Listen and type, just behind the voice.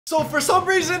So for some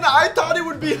reason, I thought it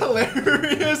would be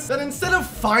hilarious that instead of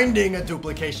finding a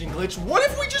duplication glitch, what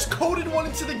if we just coded one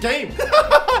into the game?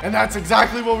 And that's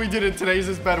exactly what we did in today's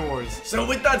Bedwars. So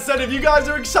with that said, if you guys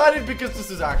are excited because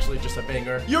this is actually just a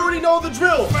banger, you already know the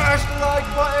drill. Smash the like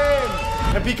button.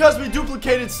 And because we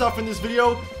duplicated stuff in this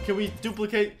video, can we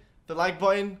duplicate the like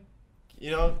button? You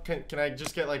know, can I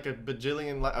just get like a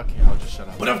bajillion like? Okay, I'll just shut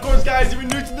up. But of course, guys, if you're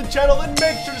new to the channel, then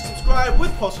make sure to subscribe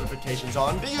with post notifications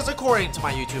on. Because according to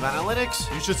my YouTube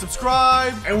analytics, you should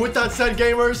subscribe. And with that said,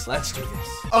 gamers, let's do this.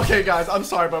 Okay, guys, I'm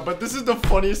sorry, but this is the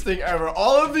funniest thing ever.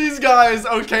 All of these guys,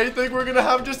 okay, think we're gonna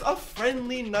have just a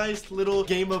friendly, nice little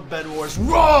game of Bed Wars.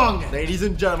 Wrong! Ladies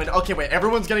and gentlemen, okay, wait,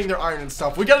 everyone's getting their iron and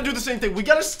stuff. We gotta do the same thing. We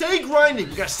gotta stay grinding.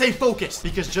 We gotta stay focused.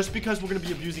 Because just because we're gonna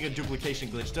be abusing a duplication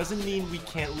glitch doesn't mean we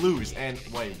can't lose. And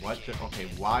wait, what? Okay,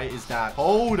 why is that?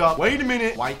 Hold up. Wait a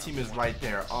minute. White team is right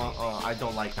there. I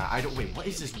don't like that. Wait, what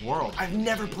is this world? I've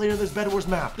never played on this Bed Wars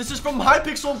map. This is from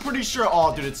Hypixel, I'm pretty sure.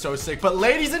 Oh, dude, it's so sick. But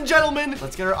ladies and gentlemen,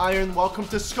 let's get our iron. Welcome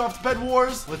to Scuffed Bed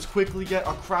Wars. Let's quickly get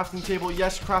our crafting table.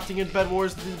 Yes, crafting in Bed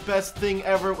Wars, the best thing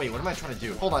ever. Wait, what am I trying to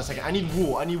do? Hold on a second. I need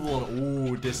wool. I need wool.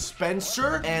 Ooh,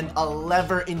 dispenser and a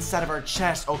lever inside of our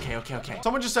chest. Okay.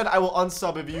 Someone just said I will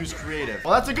unsub if you use creative.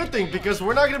 Well, that's a good thing because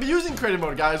we're not going to be using creative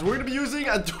mode, guys. We're going to be using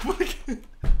a duplicate.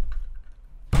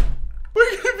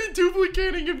 We're gonna be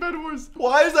duplicating in Bed Wars.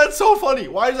 Why is that so funny?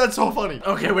 Why is that so funny?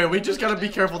 Okay, wait, we just gotta be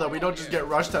careful that we don't just get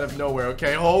rushed out of nowhere,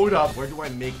 okay? Hold up. Where do I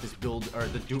make this build, or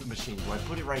the dupe machine? Do I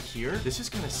put it right here? This is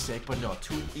kind of sick, but no,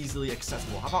 too easily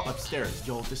accessible. How about upstairs?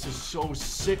 Yo, this is so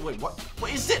sick. Wait, what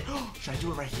is it? Should I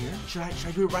do it right here? Should I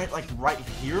do it right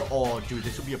here? Oh, dude,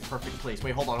 this would be a perfect place.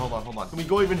 Wait, hold on. Can we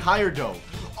go even higher, though?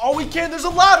 Oh, we can. There's a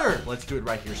ladder. Let's do it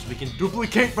right here so we can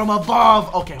duplicate from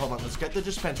above. Okay, hold on. Let's get the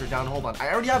dispenser down. Hold on.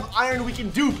 I already have iron we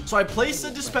can dupe. So I place the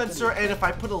dispenser, and if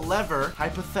I put a lever,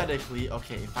 hypothetically,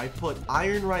 okay, if I put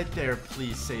iron right there,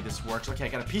 please say this works. Okay, I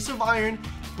got a piece of iron,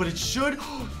 but it should.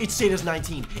 It stayed as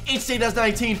 19. It stayed as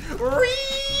 19.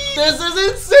 This is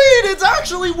insane. It's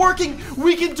actually working.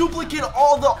 We can duplicate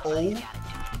all the.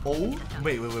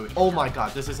 Wait. Oh my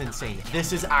god, this is insane.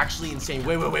 This is actually insane.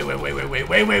 Wait.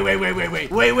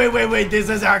 This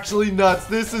is actually nuts.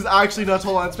 This is actually nuts.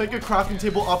 Hold on, let's make a crafting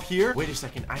table up here. Wait a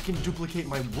second, I can duplicate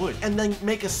my wood and then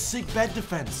make a sick bed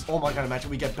defense. Oh my god,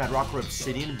 imagine we get bedrock or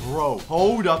obsidian. Bro,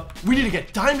 hold up. We need to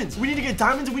get diamonds. We need to get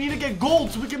gold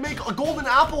so we can make golden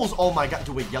apples. Oh my god.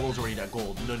 Dude, wait, yellow's already at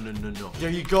gold. No. There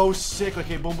you go, sick.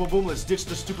 Okay, boom. Let's ditch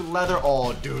the stupid leather.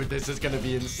 Oh, dude, this is gonna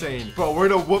be insane. Bro, we're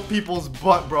gonna whoop people's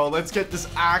butt, bro. Let's get this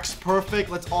axe perfect.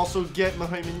 Let's also get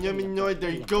there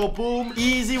you go, boom,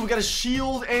 easy. We got a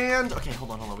shield and okay,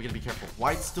 hold on, we gotta be careful.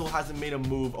 White still hasn't made a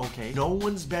move. Okay, no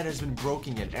one's bed has been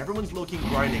broken yet. Everyone's looking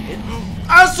grinding it.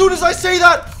 As soon as I say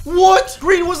that, what?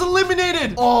 Green was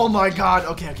eliminated. Oh my god.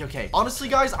 Okay. Honestly,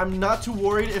 guys, I'm not too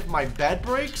worried if my bed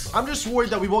breaks. I'm just worried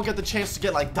that we won't get the chance to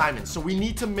get like diamonds. So we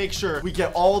need to make sure we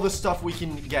get all the stuff we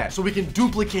can get so we can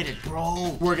duplicate it,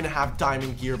 bro. We're gonna have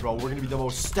diamond gear, bro. We're gonna be the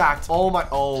most stacked. Oh my.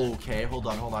 Okay, hold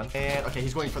on. And okay,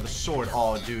 he's going for the sword.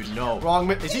 Oh, dude, no. Wrong.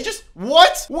 Is he just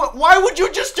what? Why would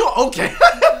you just do? Okay.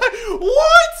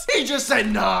 What? He just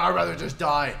said, nah, I'd rather just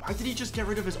die. Why did he just get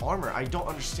rid of his armor? I don't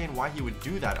understand why he would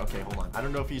do that. Okay, hold on. I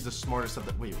don't know if he's the smartest of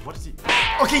the. Wait, what is he?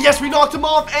 Okay, yes, we knocked him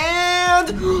off. And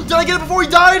did I get it before he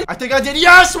died? I think I did.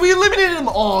 Yes, we eliminated him.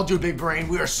 Oh, dude, big brain.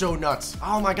 We are so nuts.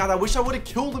 Oh my god, I wish I would have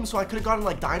killed him so I could have gotten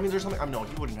like diamonds or something. No,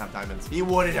 he wouldn't have diamonds. He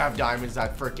wouldn't have diamonds.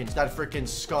 That freaking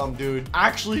scum, dude.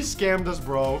 Actually scammed us,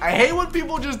 bro. I hate when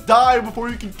people just die before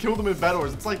you can kill them in Bed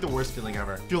Wars. It's like the worst feeling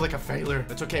ever. I feel like a failure.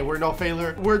 It's okay. We're no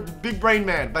failure. We're big brain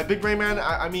man. By big brain man,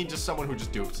 I mean just someone who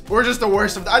just dupes. We're just the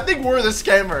worst of. I think we're the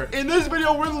scammer. In this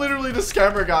video, we're literally the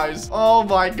scammer, guys. Oh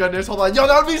my goodness. Hold on. Yo,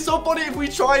 that would be so funny if we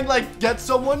try and like get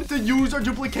someone to use our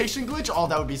duplication glitch. Oh,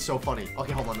 that would be so funny.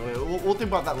 Okay, hold on. We'll think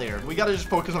about that later. We gotta just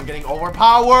focus on getting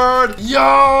overpowered.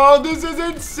 Yo, this is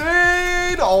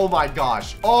insane. Oh my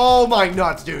gosh. Oh my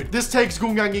nuts, dude. This takes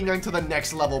Gungang Gingang to the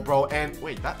next level, bro. And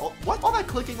wait, what? All that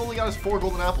clicking only got us 4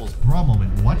 golden apples. For a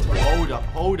moment, what?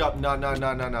 Hold up. No.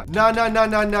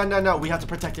 We have to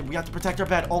protect him. We have to protect our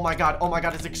bed. Oh my god.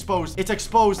 It's exposed. It's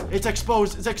exposed.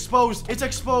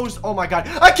 Oh my god.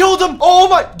 I killed him. Oh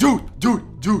my. Dude,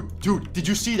 did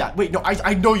you see that? Wait, no,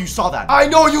 I know you saw that. I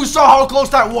know you saw how close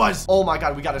that was. Oh my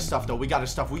god, we got his stuff though. We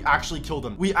actually killed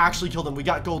him. We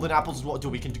got golden apples as well.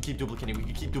 Dude, we can keep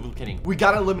duplicating. We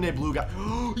gotta eliminate blue guy.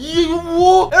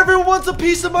 Everyone wants a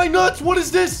piece of my nuts. What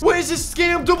is this? What is this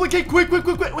scam? Duplicate quick. Wait,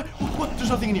 what? There's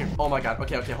nothing in here. Oh my god.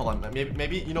 Okay, hold on.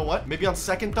 Maybe, you know what? Maybe on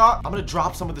second thought, I'm gonna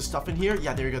drop some of this stuff in here.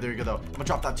 Yeah, there you go though. I'm gonna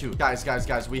drop that too. Guys,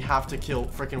 we have to kill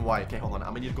freaking white. Okay, hold on. I'm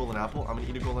gonna need a golden apple.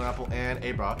 And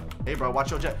hey, bro, watch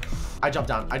Watch out, Jet. I jumped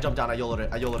down. I YOLO'd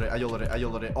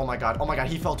it. Oh my god.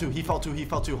 He fell too.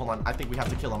 Hold on. I think we have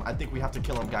to kill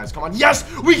him. Guys. Come on. Yes!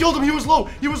 We killed him. He was low.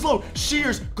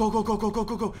 Shears. Go.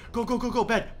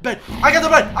 Bed. I got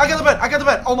the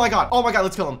bed. Oh my god.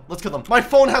 Let's kill him. My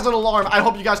phone has an alarm. I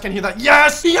hope you guys can hear that.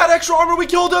 Yes! He had extra armor. We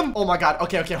killed him. Oh my god.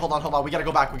 Okay. Hold on. We gotta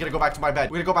go back. To my bed.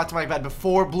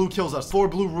 Before Blue kills us. Before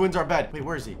Blue ruins our bed. Wait,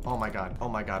 where is he? Oh my god.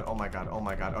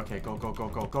 Okay,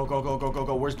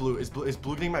 go. Where's Blue? Is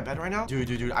Blue getting my bed right now?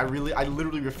 Dude, I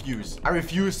literally refuse. I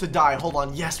refuse to die. Hold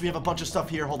on. Yes, we have a bunch of stuff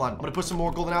here. Hold on. I'm gonna put some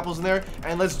more golden apples in there,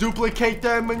 and let's duplicate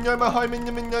them. And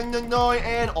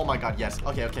oh my god, yes.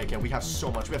 Okay. We have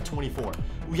so much. We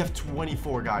have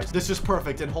 24, guys. This is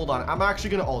perfect. And hold on. I'm actually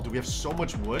gonna, oh, dude, we have so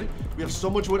much wood. I'm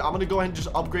gonna go ahead and just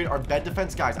upgrade our bed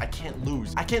defense, guys. I can't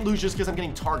lose just because I'm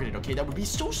getting targeted. Okay, that would be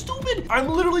so stupid. I'm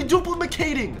literally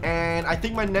duplicating, and I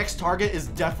think my next target is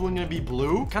definitely gonna be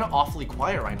Blue. Kind of awfully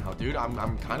quiet right now, dude.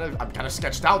 I'm kind of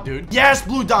sketched out, dude. Yes,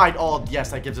 Blue died. Oh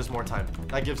yes, that gives us more time.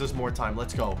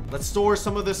 Let's go. Let's store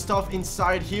some of this stuff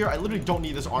inside here. I literally don't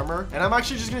need this armor, and I'm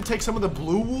actually just gonna take some of the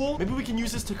blue wool. Maybe we can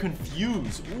use this to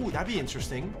confuse. Ooh, that'd be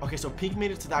interesting. Okay, so Pink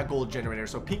made it to that gold generator,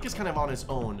 so Pink is kind of on his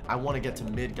own. I want to get to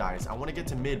mid, guys.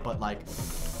 But like,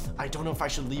 I don't know if I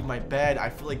should leave my bed. I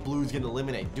feel like Blue's gonna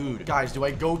eliminate. Dude, guys, do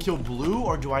I go kill Blue,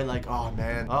 or do I like, oh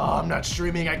man, I'm not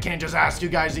streaming. I can't just ask you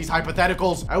guys these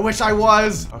hypotheticals. I wish I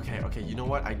was. Okay, you know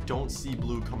what? I don't see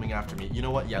Blue coming after me. You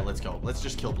know what? Yeah, let's go. Let's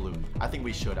just kill Blue. I think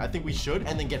we should,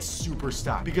 and then get super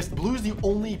stacked, because Blue's the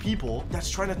only people that's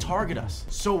trying to target us.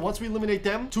 So once we eliminate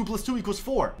them, 2 + 2 =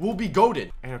 4. We'll be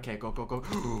goated. And okay, go.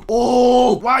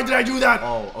 Oh, why did I do that?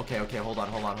 Oh, okay. Hold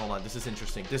on. This is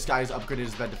interesting. This guy's upgraded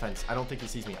his bed defense. I don't think he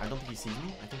sees me. I think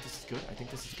this is good.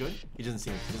 He doesn't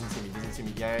see me.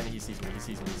 Yeah, and he sees me.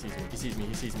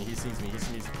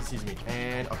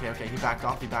 And okay, he backed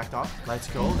off. Let's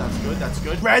go. That's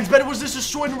good. Red's bed was just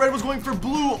destroyed, and Red was going for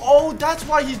Blue. Oh, that's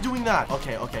why he's doing that.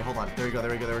 Okay, hold on. There we go.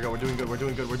 We're doing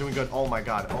good. Oh my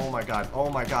god.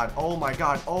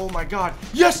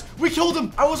 Yes, we killed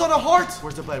him. I was on a heart.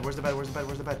 Where's the bed?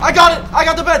 I got it. I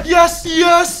got the bed. Yes.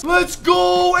 Let's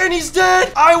go. And he's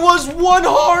dead. I was 1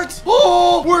 heart.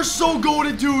 Oh, we're so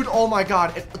goated, dude. Oh my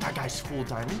god. That guy's full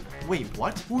diamond. Wait,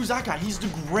 what? Who's that guy? He's the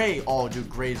Gray. Oh, dude,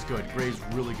 Gray's good. Gray's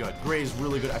really good.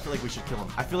 I feel like we should kill him.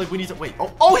 I feel like we need to wait.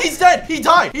 Oh, he's dead. He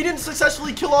died. He didn't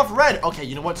successfully kill off Red. Okay,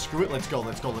 you know what? Screw it. Let's go.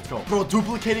 Bro,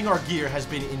 duplicating our gear has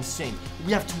been insane.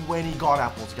 We have 20 god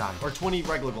apples, guys, or 20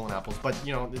 regular golden apples, but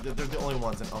you know, they're the only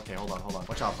ones. And okay, hold on.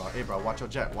 Watch out, bro. Hey, bro, watch your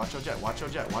jet. There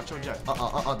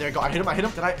you go. I hit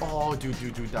him. Did I? Oh, dude,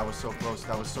 that was so close.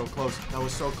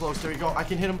 There you go. I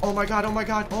can hit him. Oh my god. Hold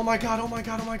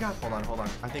on.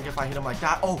 I think if I hit him like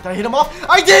that. Oh, did I hit him off?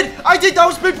 I did. That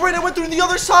was big brain. I went through the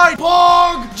other side.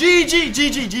 Bong.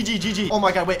 GG. Oh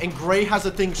my god. Wait, and Gray has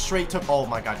a thing straight to. Oh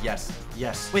my god. Yes.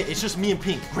 Wait, it's just me and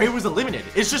Pink. Gray was eliminated.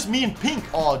 It's just me and Pink.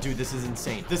 Oh, dude, this is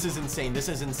insane. It's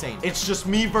just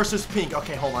me versus Pink.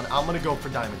 Okay, hold on. I'm gonna go for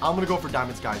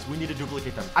diamonds, guys. We need to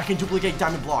duplicate them. I can duplicate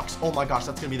diamond blocks. Oh my gosh,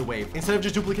 that's gonna be the wave. Instead of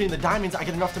just duplicating the diamonds, I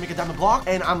get enough to make a diamond block,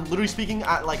 and I'm literally speaking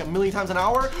at like 1,000,000 times an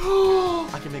hour.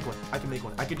 I can make one.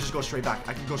 I can just go straight back.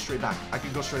 I can go straight back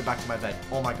to my bed.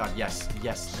 Oh my god, yes.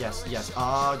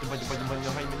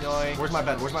 Where's my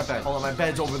bed? Hold on, my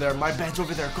bed's over there.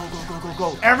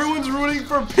 Go. Everyone's rooting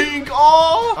for Pink.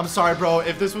 Oh, I'm sorry, bro.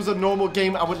 If this was a normal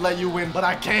game, I would let you win, but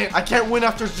I can't win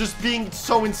after just being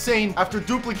so insane, after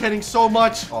duplicating so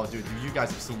much. Oh, dude, you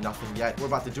guys have seen nothing yet. We're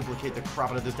about to duplicate the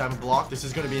crap out of this diamond block. This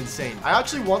is gonna be insane. I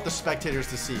actually want the spectators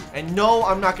to see. And no,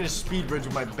 I'm not gonna speed bridge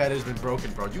when my bed has been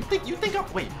broken, bro. You think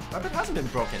wait, my bed hasn't been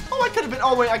broken. Oh, I could have been.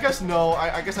 Oh wait, I guess no.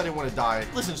 I guess I didn't want to die.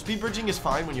 Listen, speed bridging is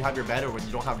fine when you have your bed or when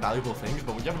you don't have valuable things,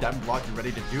 but when you have a diamond block you're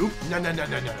ready to dupe. No.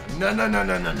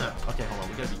 Okay, hold on.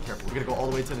 We gotta be careful. We're gonna go all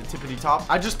the way to the tippity top.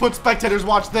 I just put spectators.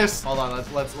 Watch this. Hold on.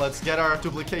 Let's get our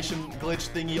duplication glitch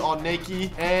thingy on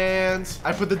Nakey, and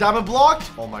I put the diamond block.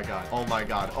 Oh my god. Oh,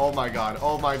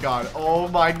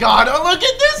 look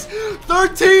at this.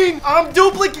 13. I'm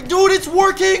duplicating. Dude, it's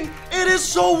working. It is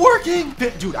so working.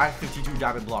 Dude, I have 52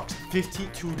 diamond blocks.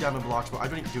 52 diamond blocks, bro. I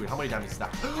don't even, dude, how many diamonds is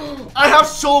that? I have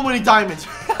so many diamonds.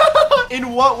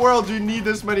 In what world do you need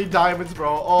this many diamonds,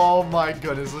 bro? Oh my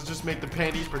goodness. Let's just make the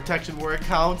panties protection where it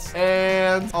counts.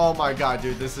 And oh my god,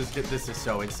 dude, this is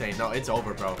so insane. No, it's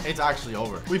over, bro. It's actually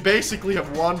over. We basically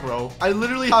have won, bro. I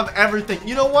literally have everything.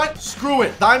 You know what? Screw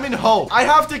it. Diamond hoe. I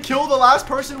have to kill the last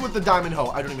person with the diamond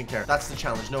hoe. I don't even care. That's the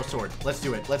challenge. No sword. Let's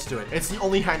do it. It's the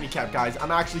only handicap, guys.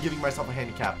 I'm actually giving myself a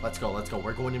handicap. Let's go.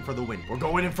 We're going in for the win.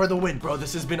 win. Bro,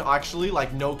 this has been actually,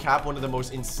 like, no cap, one of the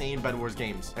most insane Bed Wars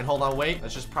games. And hold on, wait.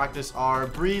 Let's just practice our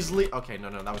Breezely. Okay, no,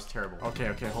 that was terrible. Okay,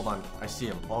 hold on. I see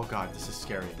him. Oh, God, this is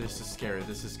scary. This is scary.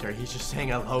 He's just saying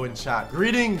hello in chat.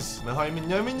 Greetings. Okay,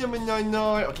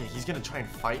 he's gonna try and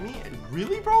fight me?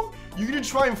 Really, bro? You gonna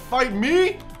try and fight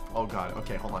me? Oh, God.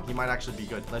 Okay, hold on. He might actually be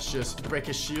good. Let's just break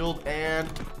his shield and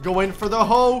go in for the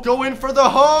hoe. Go in for the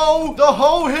hoe. The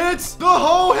hoe hits. The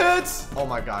hoe hits. Oh,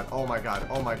 my God. Oh,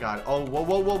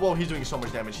 whoa. He's doing so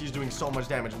much damage.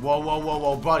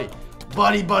 Whoa, buddy.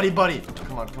 Buddy.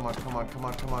 Come on.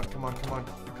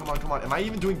 Am I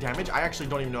even doing damage? I actually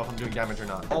don't even know if I'm doing damage or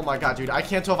not. Oh, my God, dude. I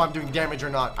can't tell if I'm doing damage or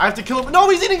not. I have to kill him. No,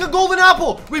 he's eating a golden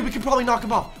apple. Wait, we can probably knock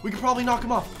him off.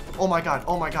 Oh my god.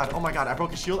 I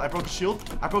broke his shield.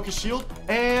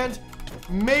 And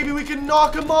maybe we can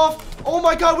knock him off. Oh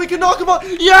my god, we can knock him off.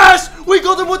 Yes! We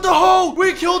killed him with the hoe.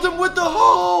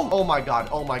 Oh my god.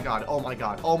 Oh my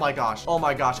gosh.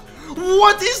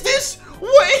 What is this?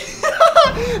 Wait.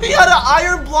 He had an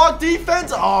iron block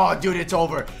defense. Oh, dude, it's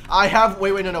over.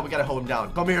 Wait, no, we gotta hold him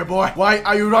down. Come here, boy. Why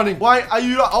are you running?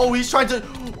 Oh, he's trying to.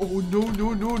 Oh,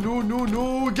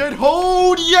 no. Get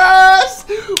hold. Yes!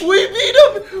 We beat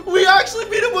him. We actually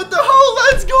beat him with the hoe.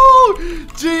 Let's go.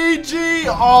 GG.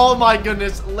 Oh, my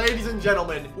goodness. Ladies and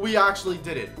gentlemen, we actually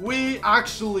did it. We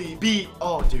actually beat.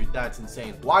 Oh, dude, that's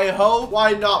insane. Why a hoe?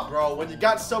 Why not, bro? When you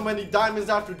got so many diamonds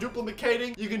after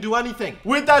duplicating, you can do anything.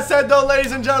 With that said, though,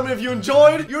 ladies and gentlemen, if you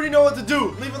enjoyed, you already know what to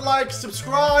do. Leave a like,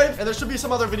 subscribe, and there should be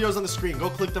some other videos on the screen. Go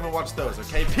click them and watch those,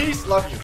 okay? Peace. Love you.